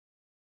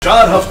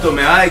4 हफ्तों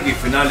में आएगी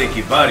फिनाले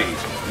की बारी,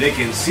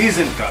 लेकिन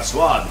सीजन का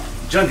स्वाद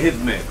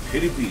जनहित में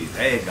फिर भी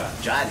रहेगा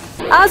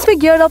जारी। As we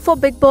gear up for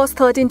Bigg Boss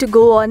 13 to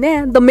go on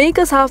air, the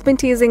makers have been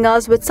teasing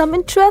us with some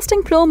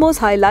interesting promos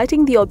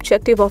highlighting the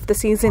objective of the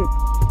season.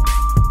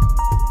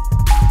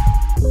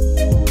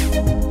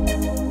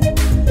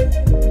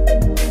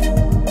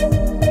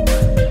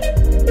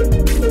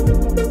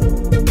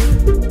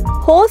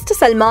 Host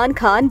Salman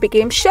Khan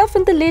became chef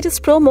in the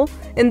latest promo.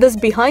 In this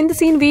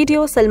behind-the-scene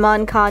video,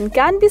 Salman Khan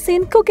can be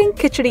seen cooking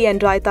khichdi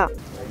and raita.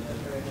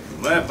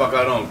 मैं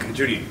पका रहा हूँ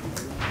खिचड़ी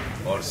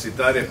और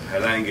सितारे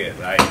फैलाएंगे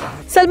रायता.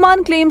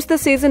 Salman claims the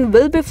season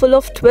will be full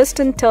of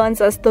twists and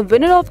turns as the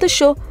winner of the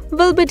show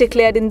will be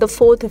declared in the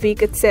 4th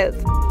week itself.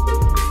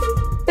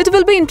 It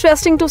will be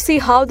interesting to see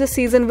how the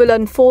season will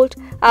unfold,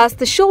 as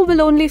the show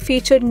will only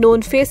feature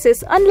known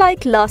faces,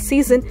 unlike last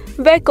season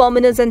where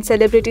commoners and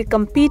celebrities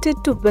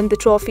competed to win the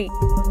trophy.